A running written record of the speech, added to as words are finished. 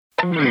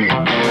Welcome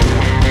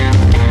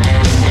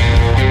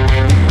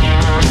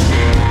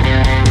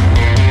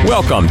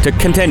to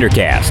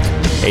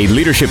ContenderCast, a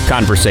leadership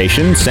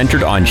conversation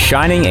centered on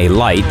shining a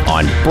light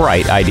on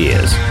bright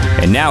ideas.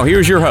 And now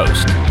here's your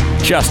host,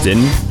 Justin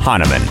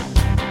Hahnemann.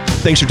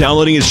 Thanks for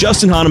downloading. It's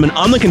Justin Hahnemann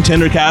on the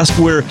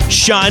ContenderCast. We're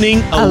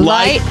shining a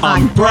light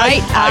on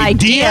bright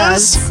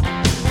ideas.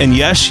 And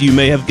yes, you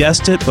may have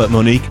guessed it, but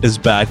Monique is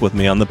back with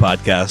me on the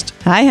podcast.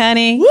 Hi,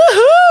 honey.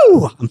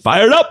 Woohoo! I'm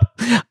fired up.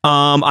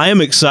 I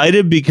am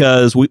excited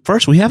because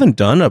we haven't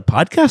done a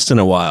podcast in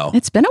a while.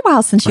 It's been a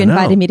while since you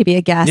invited me to be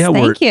a guest. Yeah,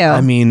 Thank you.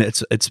 I mean,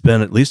 it's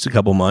been at least a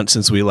couple months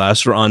since we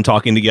last were on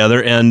talking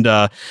together,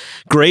 and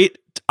great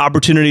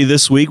opportunity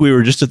this week. We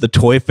were just at the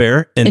Toy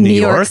Fair in New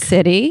York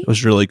City. It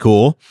was really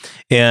cool,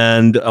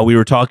 and we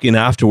were talking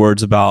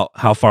afterwards about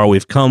how far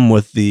we've come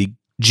with the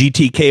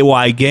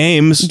GTKY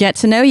games. Get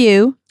to know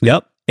you.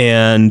 Yep.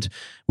 And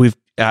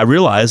I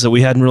realized that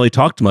we hadn't really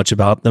talked much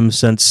about them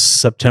since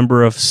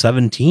September of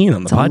 17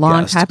 on the podcast. A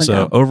long time ago.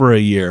 So over a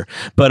year.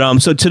 But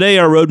so today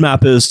our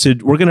roadmap is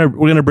we're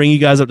gonna bring you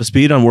guys up to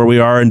speed on where we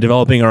are in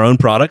developing our own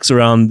products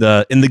around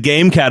in the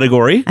game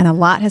category. And a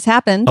lot has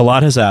happened.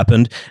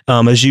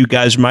 As you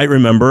guys might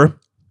remember.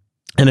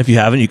 And if you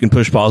haven't, you can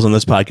push pause on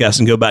this podcast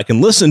and go back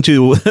and listen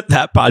to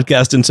that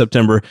podcast in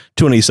September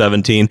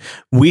 2017.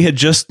 We had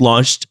just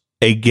launched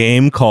a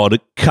game called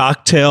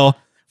Cocktail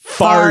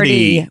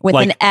Farty. With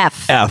an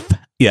F.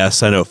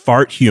 Yes, I know.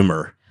 Fart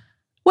humor.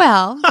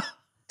 Well,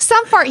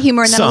 some fart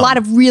humor and then a lot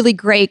of really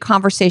great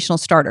conversational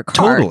starter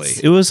cards. Totally.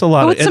 It was a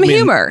lot with some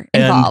humor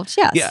involved.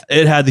 Yes. Yeah,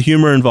 it had the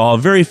humor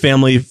involved. Very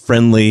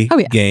family-friendly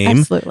game.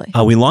 Absolutely.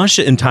 We launched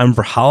it in time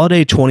for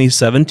holiday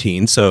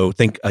 2017. So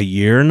think a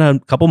year and a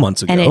couple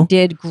months ago. And it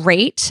did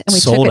great. And we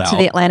Sold took it to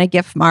the Atlanta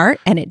Gift Mart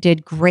and it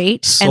did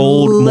great.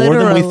 Sold and more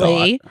than we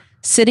thought.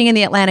 Sitting in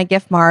the Atlanta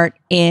Gift Mart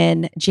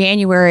in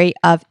January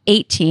of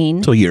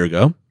 18. So a year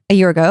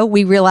ago,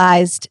 we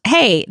realized,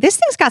 hey, this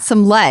thing's got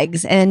some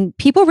legs and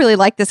people really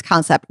like this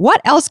concept.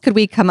 What else could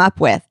we come up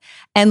with?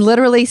 And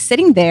literally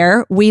sitting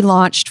there, we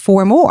launched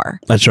 4 more.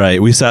 That's right.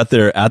 We sat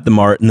there at the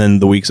Mart and then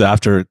the weeks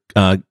after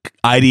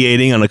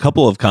ideating on a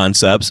couple of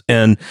concepts,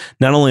 and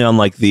not only on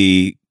like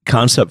the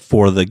concept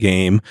for the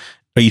game,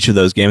 each of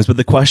those games, but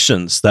the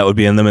questions that would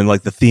be in them and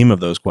like the theme of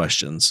those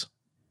questions.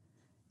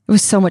 It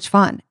was so much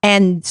fun.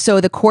 And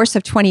so the course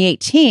of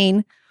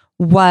 2018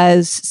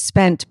 was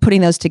spent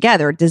putting those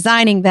together,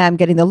 designing them,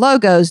 getting the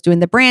logos, doing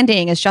the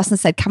branding, as Justin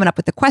said, coming up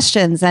with the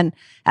questions, and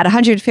at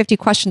 150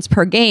 questions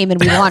per game, and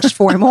we launched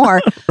 4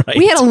 more. Right.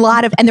 We had a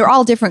lot of, and they're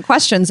all different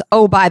questions,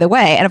 oh, by the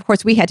way. And of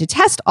course, we had to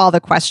test all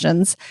the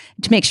questions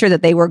to make sure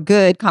that they were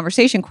good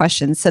conversation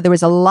questions. So there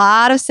was a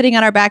lot of sitting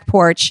on our back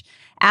porch,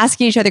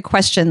 asking each other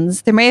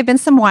questions. There may have been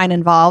some wine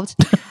involved.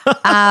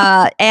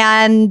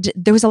 And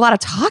there was a lot of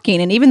talking.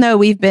 And even though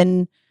we've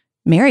been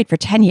married for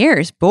 10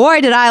 years,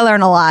 boy, did I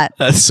learn a lot.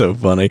 That's so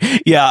funny.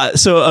 Yeah.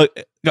 So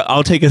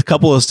I'll take a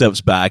couple of steps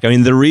back. I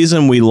mean, the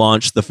reason we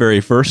launched the very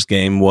first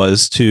game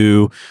was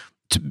to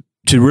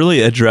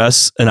really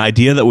address an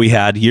idea that we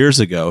had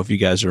years ago. If you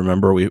guys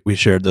remember, we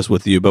shared this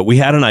with you, but we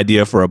had an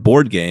idea for a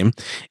board game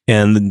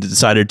and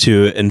decided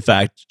to, in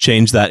fact,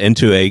 change that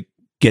into a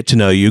get to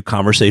know you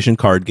conversation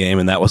card game,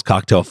 and that was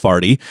Cocktail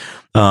Farty.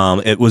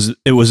 It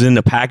was in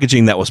a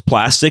packaging that was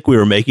plastic. We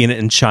were making it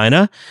in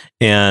China,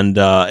 and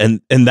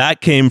that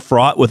came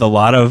fraught with a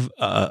lot of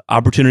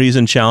opportunities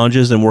and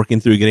challenges in working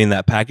through getting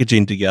that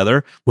packaging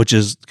together, which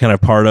is kind of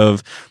part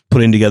of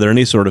putting together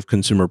any sort of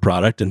consumer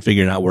product and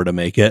figuring out where to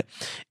make it.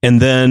 And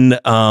then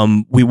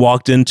we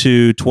walked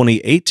into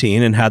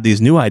 2018 and had these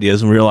new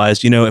ideas and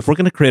realized, if we're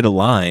going to create a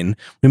line,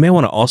 we may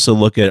want to also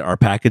look at our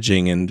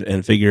packaging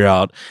and figure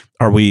out,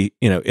 are we,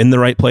 in the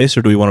right place,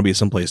 or do we want to be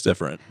someplace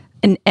different?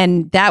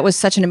 And that was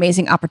such an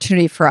amazing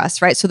opportunity for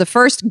us, right? So the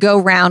first go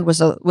round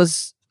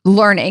was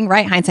learning,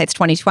 right? Hindsight's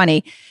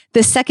 2020.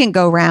 The second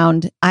go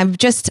round, I've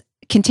just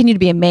continued to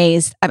be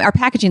amazed. Our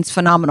packaging's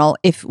phenomenal,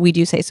 if we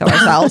do say so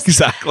ourselves.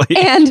 Exactly.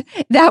 And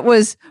that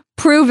was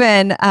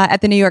proven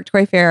at the New York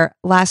Toy Fair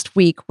last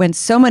week when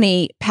so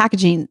many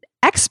packaging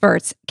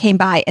experts came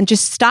by and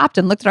just stopped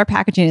and looked at our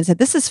packaging and said,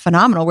 "This is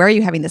phenomenal. Where are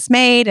you having this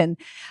made?" And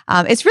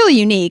it's really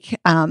unique.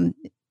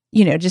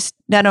 Just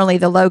not only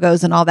the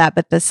logos and all that,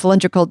 but the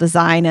cylindrical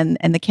design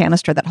and the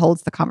canister that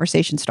holds the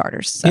conversation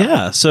starters. So.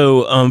 Yeah.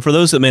 So for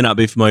those that may not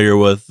be familiar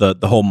with the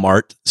whole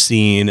Mart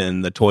scene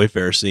and the Toy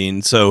Fair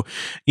scene, so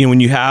when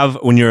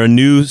you're a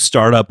new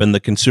startup in the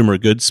consumer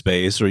goods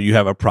space, or you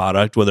have a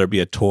product, whether it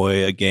be a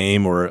toy, a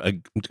game, or a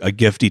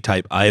gifty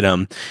type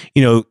item,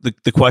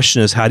 the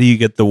question is, how do you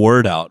get the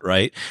word out?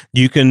 Right?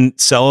 You can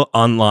sell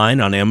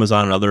online on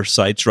Amazon and other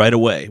sites right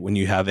away when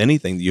you have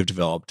anything that you've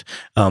developed.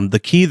 The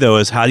key though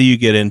is, how do you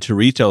get into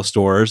retail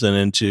stores and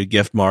into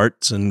gift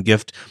marts and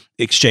gift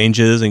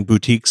exchanges and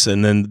boutiques,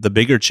 and then the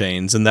bigger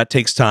chains? And that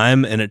takes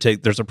time, and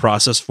there's a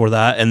process for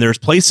that, and there's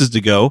places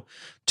to go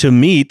to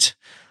meet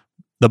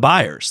the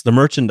buyers, the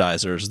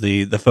merchandisers,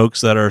 the folks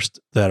that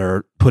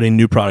are putting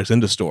new products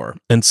into store.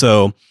 And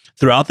so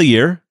throughout the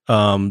year,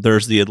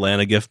 There's the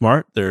Atlanta Gift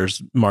Mart.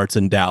 There's marts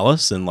in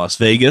Dallas and Las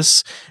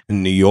Vegas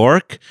and New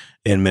York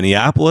and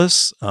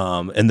Minneapolis.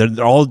 And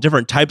they're all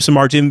different types of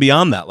marts even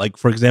beyond that. Like,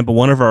 for example,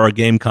 one of our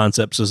game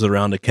concepts is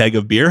around a keg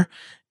of beer.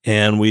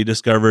 And we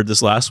discovered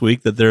this last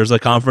week that there's a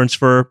conference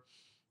for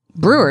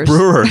breweries,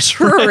 breweries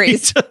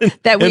right? and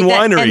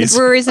wineries. And the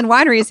breweries and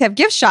wineries have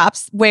gift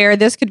shops where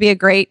this could be a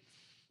great,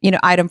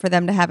 item for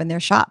them to have in their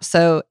shop.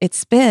 So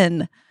it's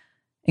been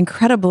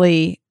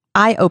incredibly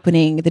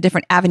eye-opening, the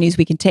different avenues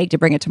we can take to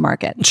bring it to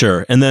market.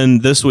 Sure. And then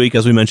this week,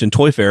 as we mentioned,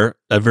 Toy Fair,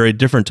 a very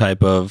different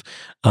type of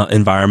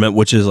environment,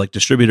 which is like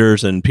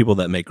distributors and people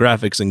that make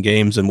graphics and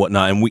games and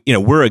whatnot.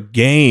 And we're a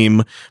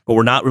game, but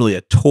we're not really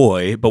a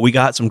toy. But we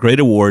got some great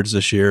awards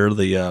this year: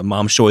 the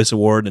Mom's Choice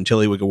Award and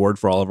Chili Week Award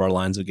for all of our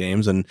lines of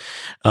games. And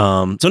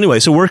so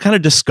we're kind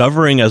of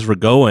discovering as we're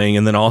going,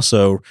 and then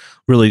also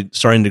really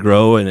starting to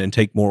grow and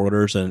take more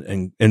orders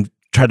and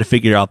try to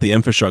figure out the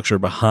infrastructure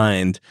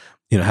behind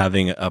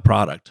having a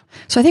product.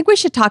 So I think we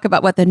should talk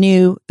about what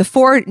the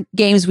 4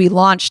 games we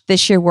launched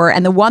this year were,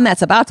 and the one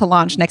that's about to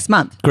launch next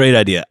month. Great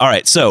idea. All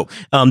right. So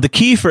the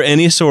key for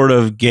any sort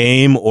of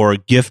game or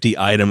gifty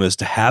item is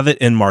to have it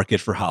in market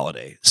for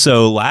holiday.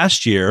 So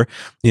last year,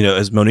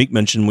 as Monique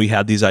mentioned, we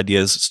had these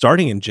ideas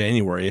starting in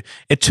January.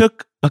 It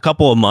took a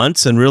couple of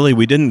months, and really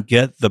we didn't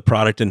get the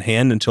product in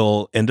hand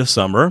until end of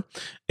summer.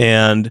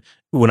 And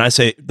when I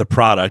say the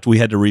product, we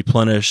had to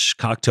replenish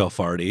Cocktail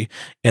Farty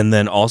and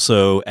then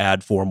also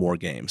add 4 more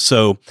games.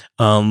 So,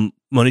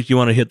 Monique, you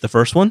want to hit the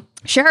first one?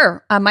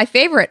 Sure. My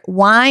favorite,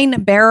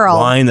 Wine Barrel.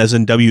 Wine as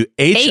in WHINE.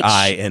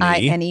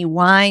 H-I-N-E,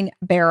 Wine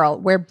Barrel.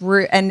 Where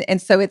brew and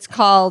so it's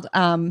called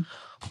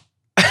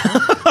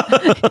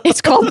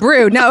it's called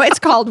brew. No, it's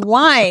called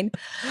wine.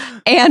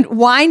 And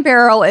Wine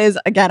Barrel is,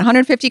 again,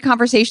 150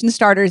 conversation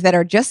starters that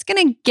are just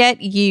going to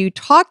get you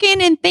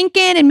talking and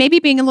thinking and maybe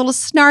being a little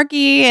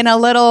snarky and a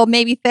little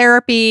maybe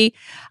therapy.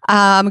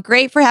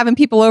 Great for having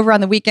people over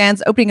on the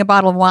weekends, opening a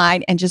bottle of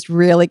wine and just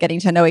really getting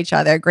to know each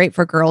other. Great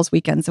for girls'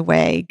 weekends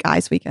away,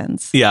 guys'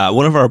 weekends. Yeah,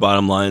 one of our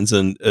bottom lines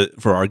and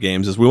for our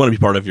games is we want to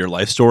be part of your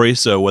life story.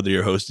 So whether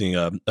you're hosting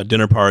a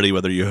dinner party,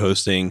 whether you're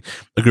hosting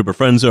a group of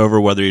friends over,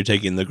 whether you're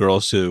taking the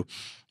girls to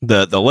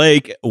the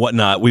lake,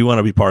 whatnot, we want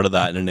to be part of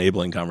that and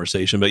enabling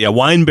conversation. But yeah,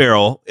 Wine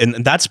Barrel,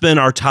 and that's been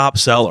our top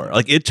seller.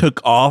 Like, it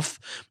took off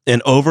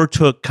and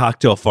overtook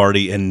Cocktail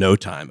Farty in no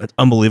time. It's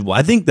unbelievable.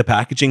 I think the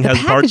packaging has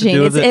part to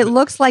do with it. It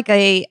looks like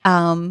a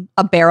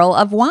barrel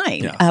of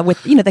wine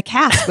with the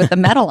cask with the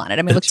metal on it.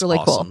 I mean, it looks really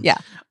awesome. cool. Yeah.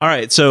 All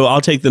right, so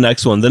I'll take the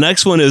next one. The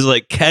next one is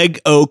like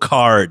Keg-O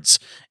Cards.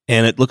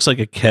 And it looks like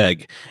a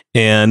keg.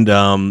 And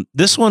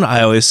this one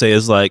I always say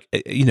is like,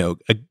 a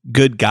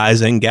good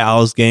guys and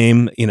gals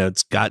game.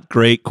 It's got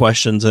great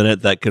questions in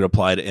it that could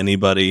apply to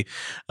anybody.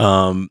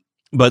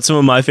 But some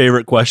of my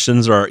favorite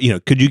questions are,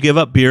 could you give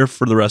up beer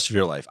for the rest of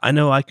your life? I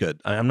know I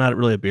could. I'm not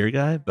really a beer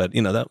guy, but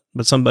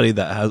but somebody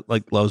that has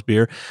loves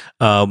beer.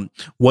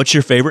 What's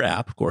your favorite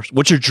app? Of course.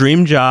 What's your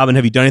dream job? And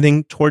have you done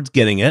anything towards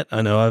getting it?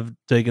 I know I've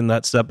taken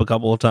that step a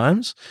couple of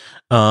times.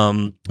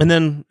 And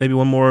then maybe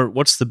one more.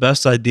 What's the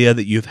best idea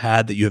that you've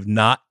had that you have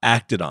not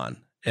acted on?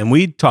 And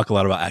we talk a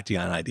lot about acting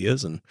on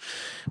ideas, and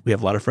we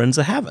have a lot of friends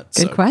that haven't.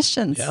 Good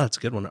questions. Yeah, that's a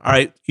good one. All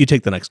right, you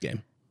take the next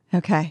game.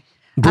 Okay.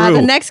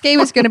 The next game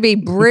is going to be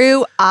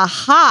Brew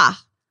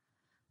Aha.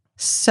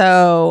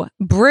 So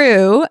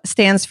Brew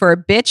stands for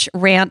Bitch,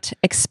 Rant,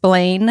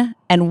 Explain,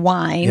 and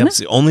Wine. Yep, it's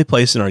the only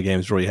place in our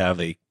games where we have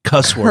a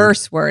curse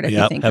word. If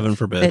you think heaven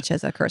forbid. Bitch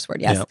is a curse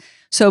word, yes. Yep.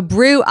 So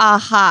Brew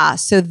Aha.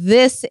 So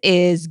this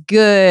is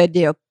good,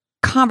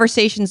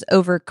 conversations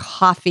over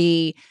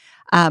coffee,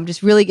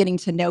 just really getting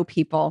to know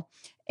people.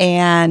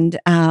 And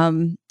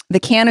the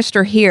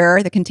canister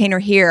here, the container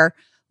here,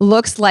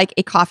 looks like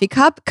a coffee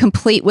cup,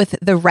 complete with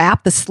the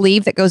wrap, the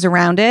sleeve that goes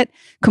around it,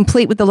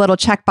 complete with the little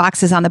check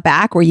boxes on the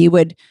back where you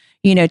would,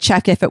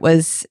 check if it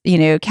was,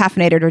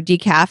 caffeinated or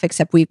decaf,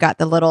 except we've got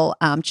the little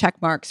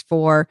check marks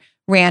for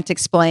rant,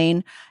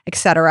 explain,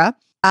 etc.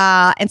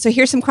 And so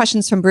here's some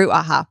questions from Brew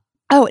Aha.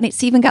 Oh, and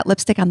it's even got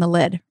lipstick on the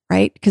lid,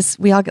 right? Because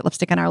we all get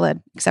lipstick on our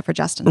lid, except for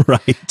Justin.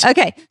 Right.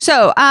 Okay.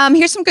 So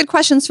here's some good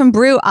questions from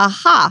Brew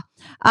Aha.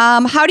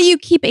 How do you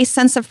keep a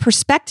sense of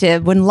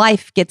perspective when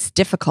life gets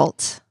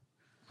difficult?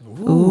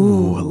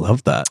 Ooh, I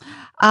love that.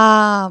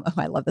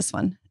 I love this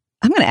one.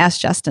 I'm going to ask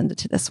Justin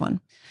to this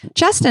one.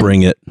 Justin,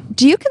 bring it.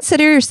 Do you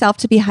consider yourself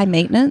to be high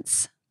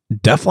maintenance?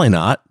 Definitely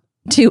not.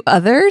 To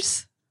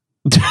others?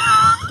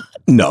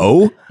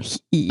 No.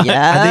 Yes.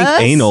 I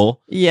think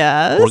anal.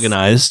 Yes.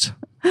 Organized.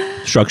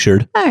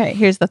 Structured. All right,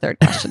 here's the third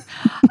question.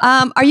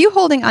 Are you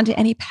holding on to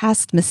any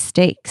past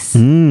mistakes?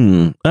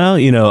 Well,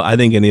 I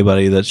think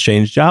anybody that's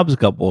changed jobs a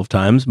couple of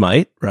times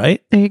might, right?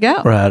 There you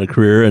go. Or had a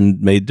career and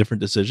made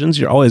different decisions.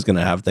 You're always going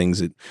to have things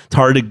that it's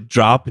hard to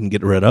drop and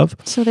get rid of.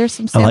 So there's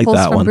some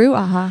samples from Brew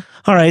Aha.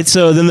 All right,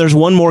 so then there's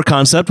one more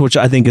concept, which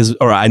I think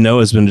I know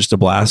has been just a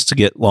blast to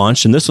get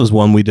launched. And this was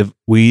one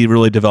we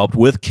really developed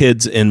with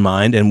kids in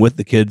mind and with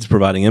the kids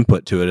providing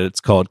input to it.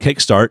 It's called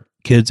Kickstart,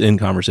 Kids in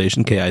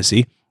Conversation,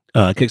 KIC.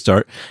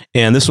 Kickstart.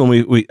 And this one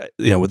we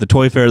with the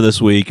Toy Fair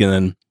this week, and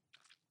then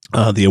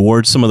The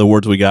awards, some of the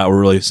awards we got were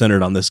really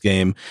centered on this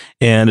game.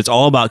 And it's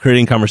all about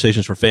creating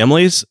conversations for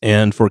families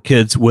and for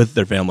kids with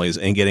their families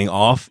and getting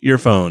off your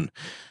phone.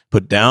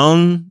 Put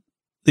down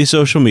the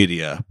social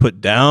media, put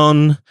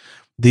down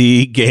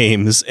the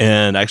games,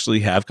 and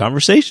actually have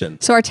conversation.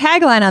 So our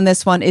tagline on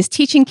this one is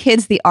teaching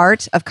kids the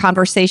art of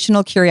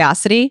conversational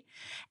curiosity.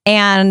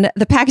 And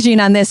the packaging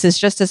on this is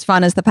just as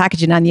fun as the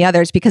packaging on the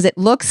others because it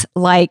looks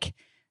like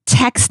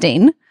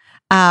texting.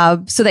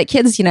 So that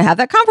kids, have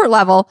that comfort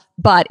level,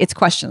 but it's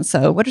questions.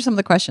 So what are some of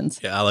the questions?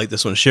 Yeah, I like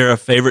this one. Share a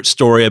favorite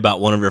story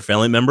about one of your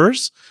family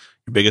members,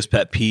 your biggest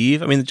pet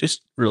peeve. I mean,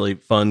 just really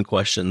fun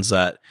questions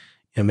that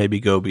maybe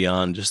go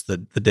beyond just the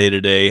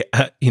day-to-day,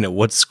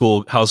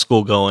 how's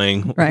school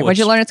going? Right. What'd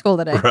you learn at school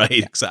today? Right,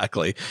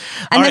 exactly.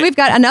 And then we've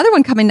got another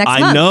one coming next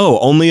month. I know,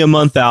 only a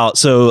month out.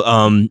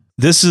 So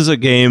this is a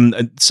game.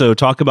 So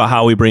talk about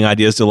how we bring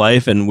ideas to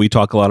life. And we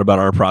talk a lot about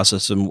our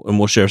process and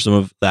we'll share some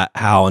of that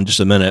how in just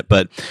a minute.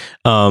 But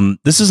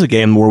this is a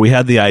game where we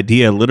had the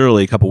idea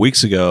literally a couple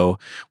weeks ago.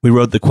 We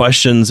wrote the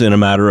questions in a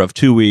matter of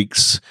 2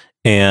 weeks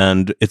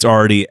and it's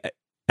already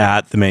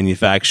at the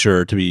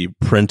manufacturer to be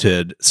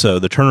printed. So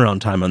the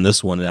turnaround time on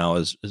this one now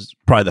is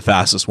probably the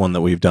fastest one that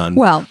we've done.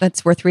 Well,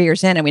 we're 3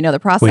 years in and we know the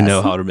process. We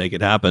know how to make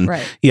it happen.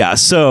 Right. Yeah.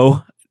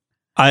 So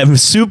I'm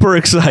super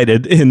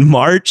excited. In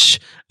March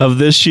of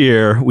this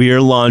year, we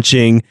are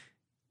launching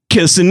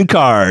Kissin'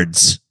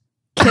 Cards.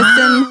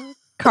 Kissin'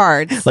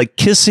 Cards. Like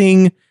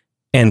kissing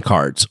and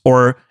cards.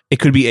 Or it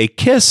could be a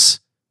kiss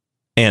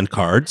and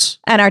cards.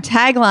 And our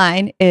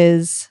tagline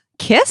is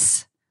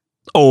kiss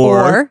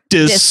or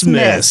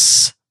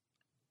dismiss.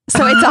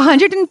 So it's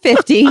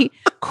 150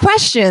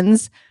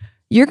 questions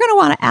you're going to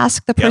want to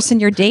ask the person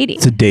you're dating.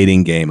 It's a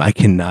dating game. I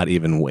cannot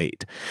even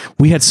wait.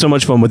 We had so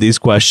much fun with these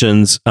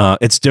questions.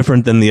 It's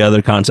different than the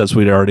other concepts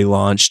we'd already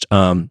launched.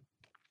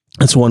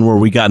 It's one where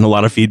we gotten a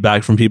lot of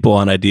feedback from people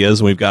on ideas,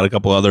 and we've got a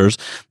couple others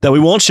that we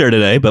won't share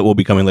today, but will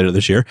be coming later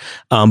this year.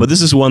 But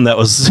this is one that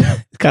was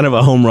kind of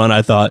a home run,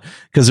 I thought,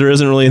 because there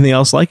isn't really anything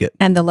else like it.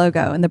 And the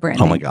logo and the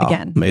branding. Oh my God.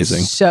 Again,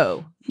 amazing.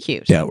 So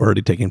cute. Yeah, we're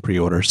already taking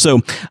pre-orders. So,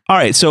 all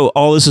right. So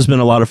all this has been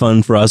a lot of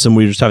fun for us and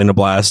we're just having a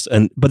blast.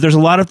 But there's a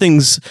lot of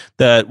things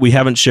that we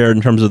haven't shared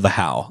in terms of the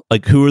how,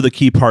 like who are the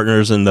key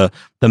partners and the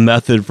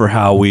method for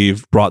how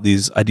we've brought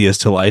these ideas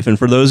to life. And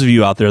for those of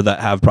you out there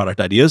that have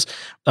product ideas,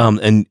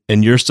 and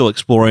you're still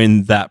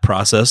exploring that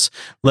process,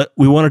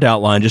 we wanted to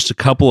outline just a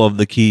couple of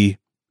the key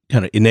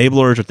kind of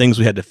enablers or things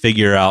we had to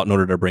figure out in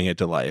order to bring it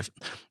to life.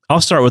 I'll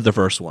start with the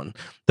first one.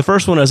 The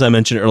first one, as I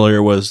mentioned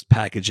earlier, was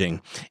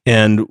packaging.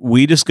 And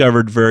we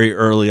discovered very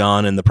early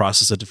on in the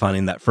process of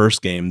defining that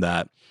first game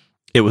that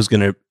it was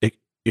going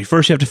to,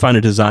 first you have to find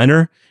a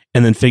designer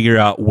and then figure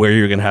out where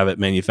you're going to have it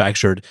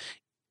manufactured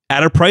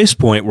at a price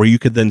point where you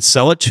could then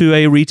sell it to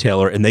a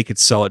retailer and they could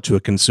sell it to a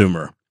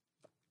consumer.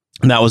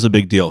 And that was a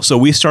big deal. So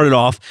we started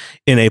off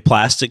in a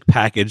plastic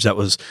package that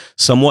was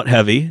somewhat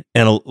heavy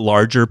and a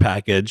larger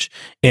package.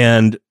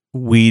 And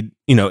we,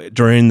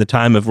 during the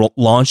time of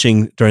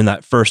launching during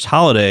that first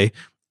holiday,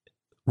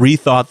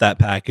 rethought that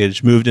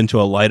package, moved into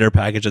a lighter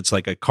package. It's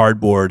like a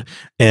cardboard,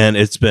 and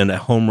it's been a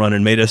home run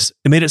and made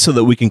it so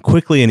that we can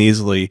quickly and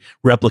easily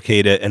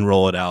replicate it and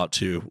roll it out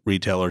to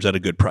retailers at a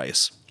good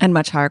price. And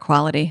much higher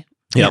quality.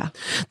 Yep. Yeah.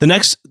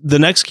 The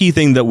next key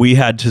thing that we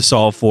had to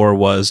solve for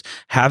was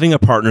having a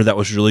partner that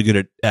was really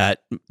good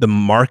at the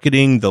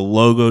marketing, the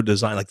logo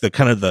design, like the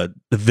kind of the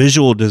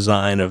visual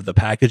design of the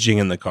packaging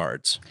and the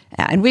cards.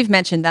 Yeah, and we've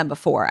mentioned them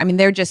before. I mean,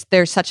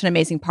 they're such an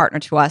amazing partner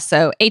to us.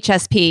 So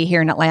HSP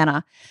here in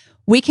Atlanta,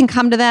 we can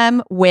come to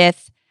them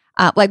with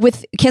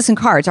with Kissin'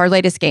 Cards, our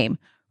latest game,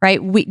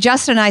 right?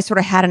 Justin and I sort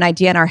of had an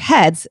idea in our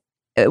heads.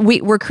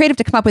 We're creative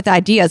to come up with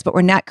ideas, but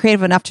we're not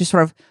creative enough to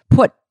sort of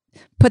put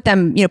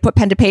them, put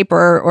pen to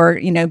paper or,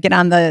 get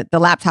on the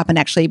laptop and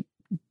actually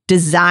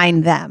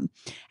design them.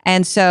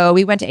 And so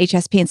we went to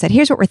HSP and said,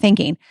 here's what we're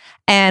thinking.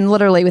 And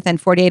literally within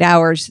 48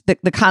 hours,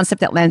 the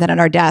concept that landed on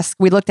our desk,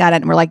 we looked at it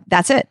and we're like,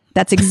 that's it.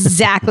 That's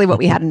exactly what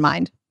we had in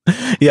mind.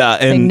 Yeah.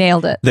 And they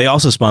nailed it. They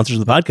also sponsor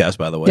the podcast,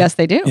 by the way. Yes,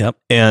 they do. Yep.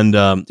 And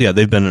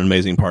they've been an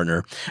amazing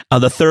partner.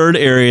 The third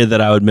area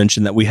that I would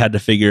mention that we had to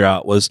figure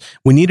out was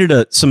we needed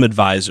some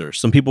advisors,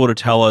 some people to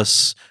tell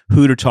us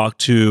who to talk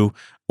to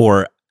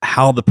or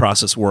how the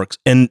process works.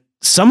 And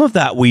some of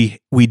that we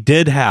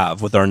did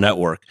have with our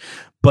network,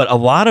 but a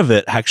lot of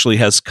it actually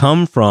has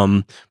come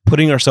from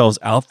putting ourselves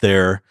out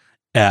there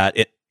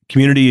at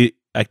community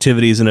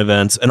activities and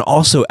events, and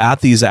also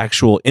at these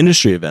actual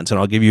industry events. And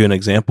I'll give you an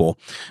example.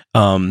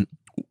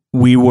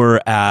 We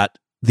were at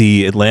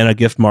the Atlanta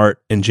Gift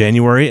Mart in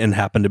January and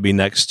happened to be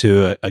next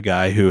to a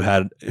guy who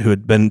had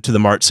been to the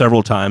Mart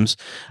several times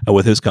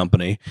with his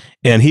company.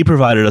 And he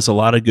provided us a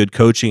lot of good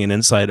coaching and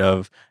insight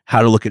of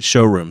how to look at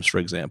showrooms, for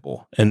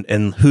example,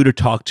 and who to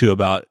talk to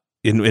about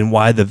and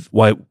why the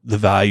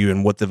value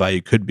and what the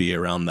value could be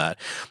around that.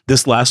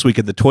 This last week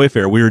at the Toy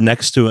Fair, we were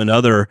next to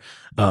another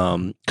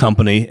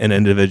company, an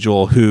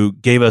individual who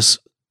gave us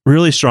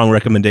really strong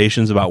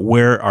recommendations about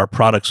where our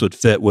products would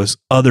fit with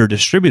other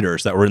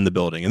distributors that were in the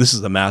building. And this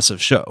is a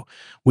massive show.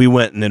 We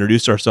went and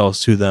introduced ourselves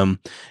to them,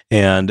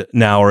 and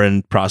now we're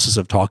in process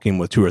of talking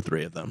with 2 or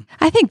 3 of them.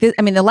 I think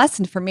the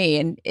lesson for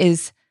me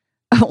is,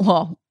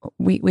 well,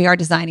 we are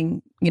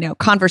designing,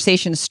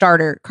 conversation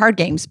starter card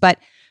games, but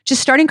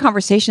just starting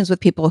conversations with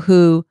people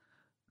who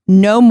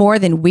know more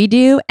than we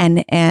do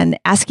and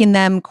asking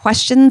them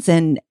questions.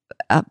 And,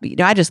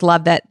 I just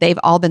love that they've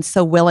all been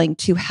so willing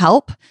to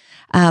help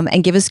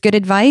and give us good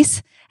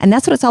advice. And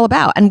that's what it's all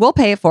about. And we'll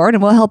pay it forward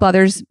and we'll help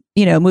others,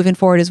 moving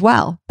forward as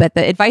well. But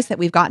the advice that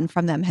we've gotten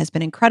from them has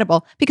been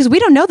incredible because we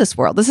don't know this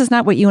world. This is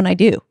not what you and I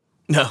do.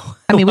 No.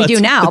 I mean, we do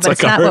now, but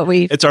it's not what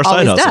we've It's our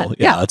side hustle. Done.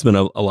 Yeah, it's been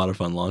a lot of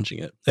fun launching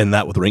it. And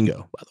that with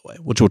Ringo, by the way,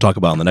 which we'll talk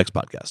about on the next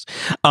podcast.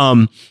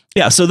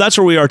 So that's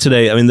where we are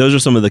today. I mean, those are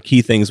some of the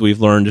key things we've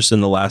learned just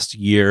in the last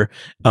year.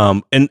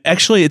 And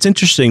actually, it's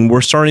interesting.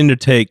 We're starting to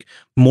take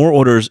more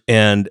orders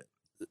and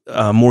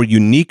more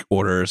unique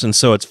orders. And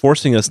so it's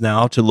forcing us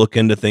now to look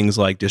into things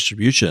like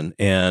distribution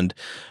and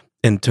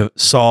to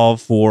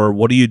solve for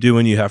what do you do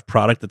when you have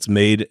product that's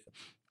made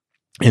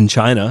in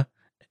China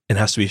and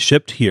has to be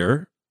shipped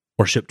here,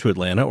 or shipped to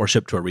Atlanta, or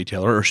shipped to a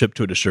retailer, or shipped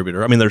to a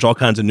distributor. I mean, there's all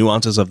kinds of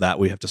nuances of that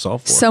we have to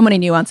solve for. So many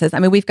nuances. I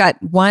mean, we've got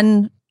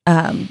one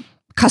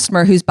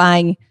customer who's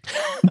buying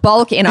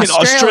bulk in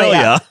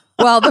Australia.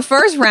 Well, the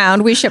first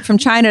round we shipped from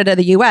China to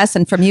the U.S.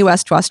 and from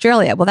U.S. to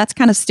Australia. Well, that's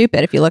kind of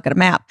stupid if you look at a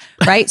map,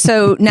 right?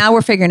 So now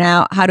we're figuring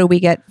out how do we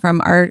get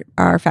from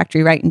our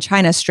factory right in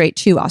China straight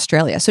to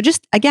Australia. So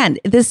just, again,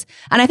 this,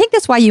 and I think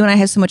that's why you and I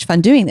have so much fun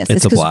doing this.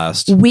 It's a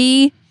blast.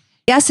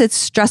 Yes, it's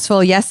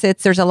stressful. Yes,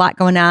 there's a lot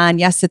going on.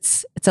 Yes,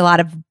 it's a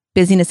lot of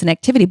busyness and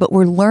activity, but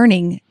we're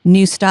learning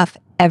new stuff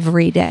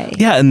every day.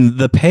 Yeah, and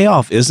the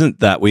payoff isn't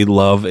that we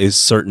love a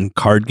certain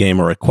card game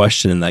or a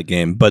question in that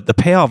game, but the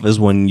payoff is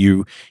when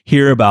you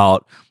hear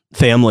about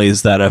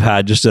families that have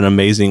had just an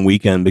amazing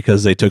weekend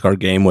because they took our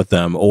game with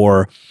them,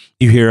 or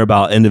you hear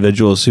about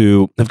individuals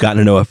who have gotten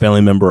to know a family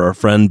member or a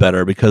friend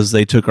better because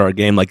they took our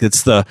game. Like,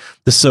 it's the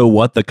so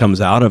what that comes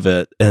out of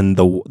it, and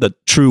the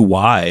true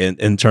why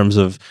in terms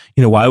of,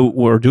 why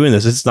we're doing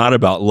this. It's not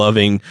about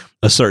loving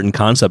a certain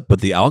concept,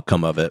 but the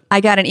outcome of it. I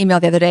got an email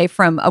the other day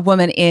from a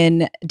woman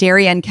in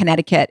Darien,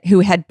 Connecticut, who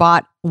had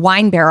bought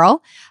Wine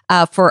Barrel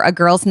for a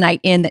girls' night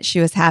in that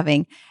she was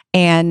having.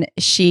 And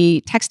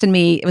she texted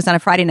me, it was on a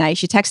Friday night.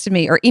 She texted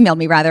me, or emailed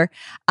me rather,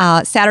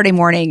 Saturday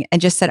morning,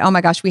 and just said, "Oh my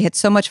gosh, we had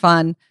so much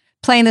fun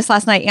playing this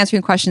last night,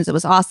 answering questions. It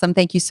was awesome.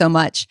 Thank you so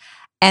much."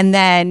 And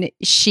then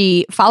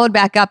she followed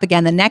back up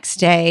again the next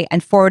day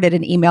and forwarded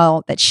an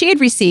email that she had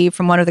received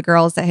from one of the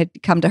girls that had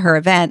come to her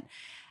event.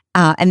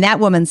 And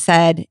that woman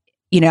said,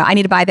 "I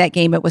need to buy that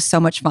game. It was so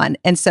much fun."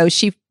 And so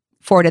she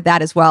forwarded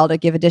that as well to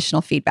give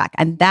additional feedback.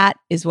 And that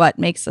is what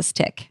makes us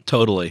tick.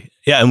 Totally.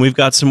 Yeah. And we've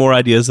got some more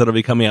ideas that'll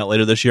be coming out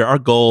later this year. Our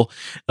goal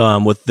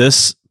with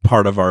this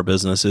part of our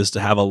business is to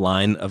have a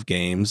line of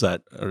games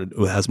that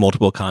has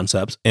multiple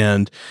concepts.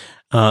 And,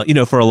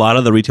 for a lot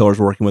of the retailers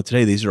we're working with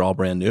today, these are all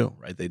brand new,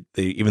 right? They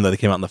even though they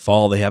came out in the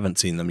fall, they haven't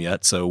seen them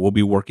yet. So we'll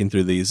be working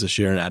through these this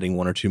year and adding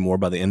 1 or 2 more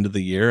by the end of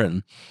the year,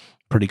 and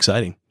pretty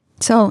exciting.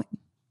 So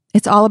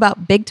it's all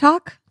about big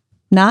talk,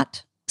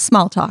 not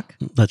small talk.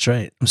 That's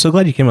right. I'm so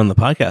glad you came on the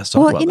podcast.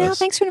 Well,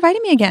 thanks for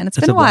inviting me again. It's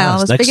been a while.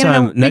 I was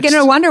beginning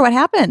to wonder what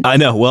happened. I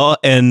know. Well,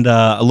 and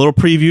a little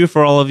preview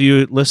for all of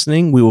you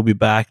listening. We will be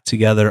back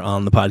together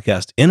on the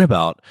podcast in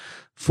about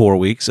 4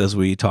 weeks as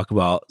we talk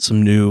about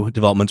some new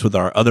developments with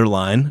our other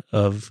line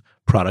of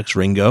products,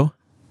 Ringo.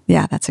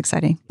 Yeah, that's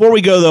exciting. Before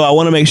we go, though, I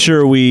want to make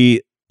sure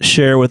we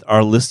share with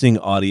our listening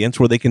audience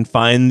where they can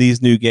find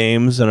these new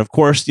games. And of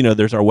course,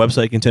 there's our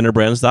website,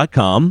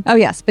 contenderbrands.com. Oh,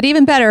 yes. But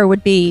even better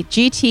would be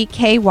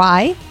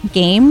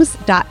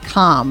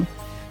gtkYgames.com.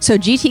 So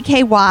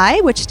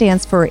GTKY, which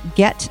stands for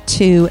Get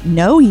to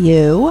Know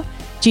You,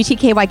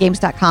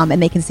 gtkYgames.com.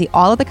 And they can see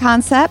all of the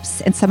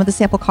concepts and some of the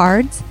sample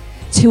cards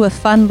to a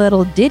fun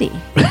little ditty.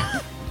 I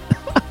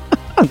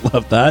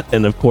love that.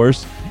 And of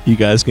course, you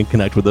guys can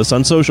connect with us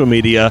on social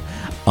media,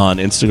 on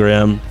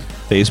Instagram,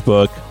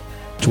 Facebook,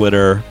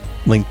 Twitter,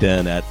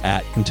 LinkedIn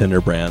at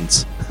Contender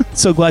Brands.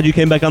 So glad you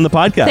came back on the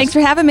podcast. Thanks for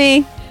having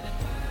me.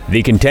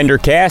 The Contender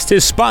Cast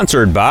is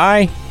sponsored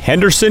by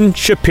Henderson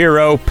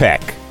Shapiro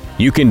Peck.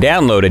 You can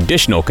download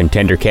additional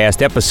Contender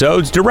Cast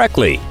episodes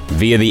directly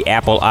via the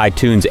Apple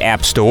iTunes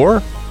App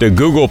Store, the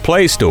Google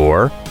Play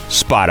Store,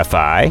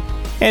 Spotify,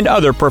 and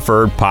other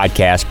preferred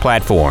podcast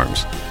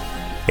platforms.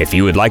 If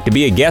you would like to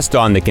be a guest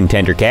on the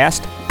Contender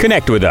Cast,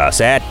 connect with us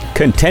at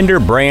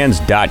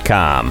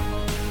contenderbrands.com.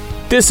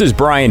 This is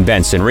Brian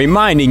Benson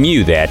reminding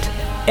you that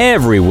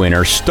every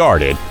winner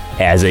started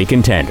as a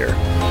contender.